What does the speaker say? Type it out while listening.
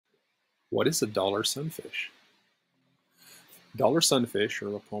What is a dollar sunfish? Dollar sunfish, or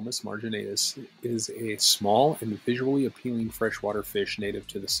Lepomis marginatus, is a small and visually appealing freshwater fish native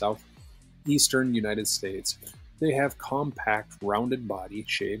to the southeastern United States. They have compact, rounded body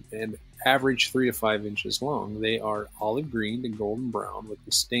shape and average 3 to 5 inches long. They are olive green to golden brown with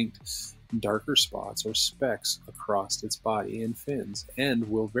distinct darker spots or specks across its body and fins, and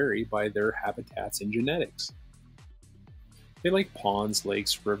will vary by their habitats and genetics. They like ponds,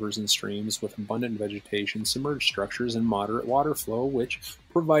 lakes, rivers, and streams with abundant vegetation, submerged structures, and moderate water flow, which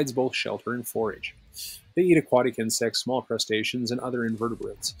provides both shelter and forage. They eat aquatic insects, small crustaceans, and other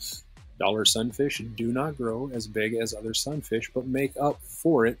invertebrates. Dollar sunfish do not grow as big as other sunfish, but make up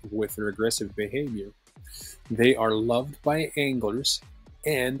for it with their aggressive behavior. They are loved by anglers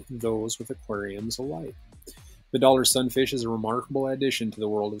and those with aquariums alike. The dollar sunfish is a remarkable addition to the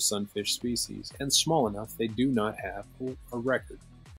world of sunfish species, and small enough they do not have a record.